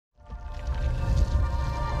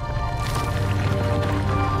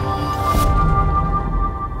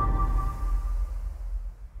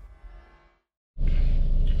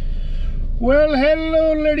Well,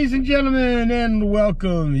 hello, ladies and gentlemen, and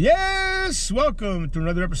welcome. Yes, welcome to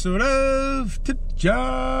another episode of Tip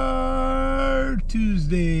Jar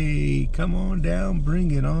Tuesday. Come on down, bring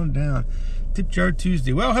it on down. Tip Jar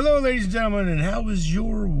Tuesday. Well, hello, ladies and gentlemen, and how was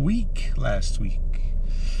your week last week?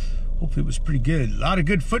 Hopefully it was pretty good. A lot of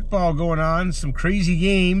good football going on, some crazy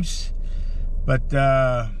games, but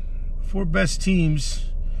four best teams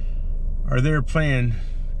are there playing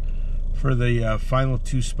for the final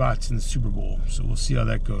two spots in the Super Bowl. So we'll see how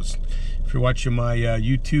that goes. If you're watching my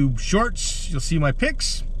YouTube shorts, you'll see my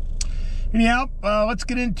picks. Anyhow, let's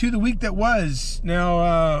get into the week that was.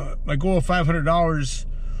 Now, my goal of $500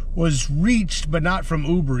 was reached, but not from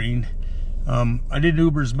Ubering. I didn't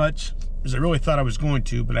Uber as much as I really thought I was going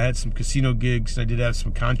to, but I had some casino gigs, and I did have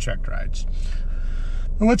some contract rides.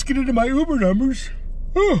 Now, let's get into my Uber numbers.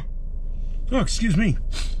 Oh, excuse me.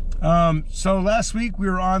 So last week we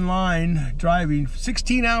were online driving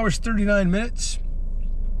 16 hours, 39 minutes,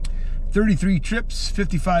 33 trips,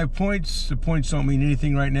 55 points. The points don't mean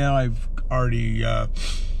anything right now. I've already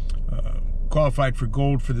qualified for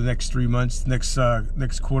gold for the next 3 months, next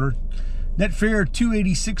quarter. Net fare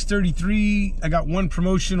 $286.33. I got one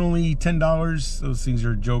promotion, only $10. Those things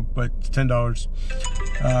are a joke, but it's $10.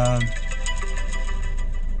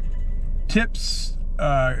 Tips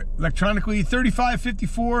electronically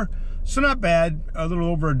 $35.54, so not bad. A little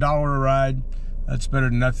over $1 a ride. That's better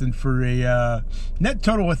than nothing for a net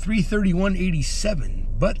total of $331.87.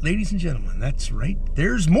 But ladies and gentlemen, that's right,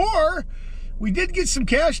 there's more. We did get some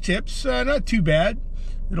cash tips, not too bad.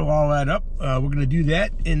 It'll all add up. We're gonna do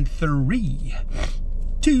that in 3,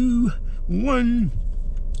 2, 1.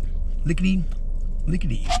 Lickety,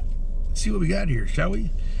 lickety. Let's see what we got here, shall we?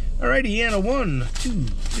 Alrighty, Anna, 1, 2,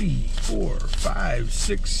 3, 4, 5,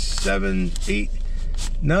 6, 7, 8,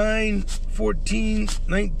 9, 14,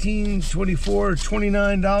 19, 24,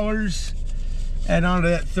 $29. Add on to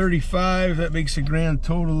that 35, that makes a grand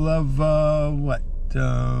total of what?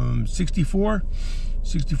 64?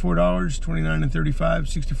 $64, 29 and 35,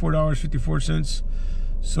 $64.54.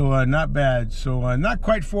 So not bad. So not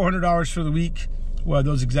quite $400 for the week. We'll have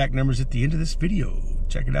those exact numbers at the end of this video.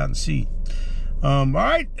 Check it out and see. All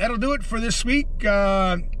right, that'll do it for this week.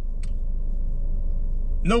 No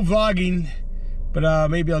vlogging, but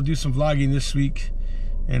maybe I'll do some vlogging this week.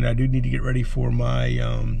 And I do need to get ready for my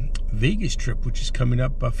Vegas trip, which is coming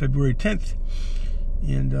up February 10th.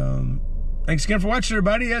 And thanks again for watching,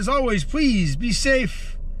 everybody. As always, please be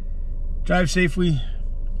safe, drive safely,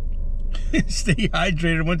 stay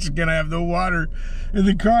hydrated. Once again, I have no water in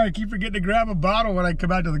the car. I keep forgetting to grab a bottle when I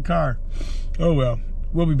come out to the car. Oh well,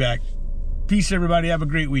 we'll be back. Peace, everybody. Have a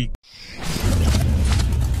great week.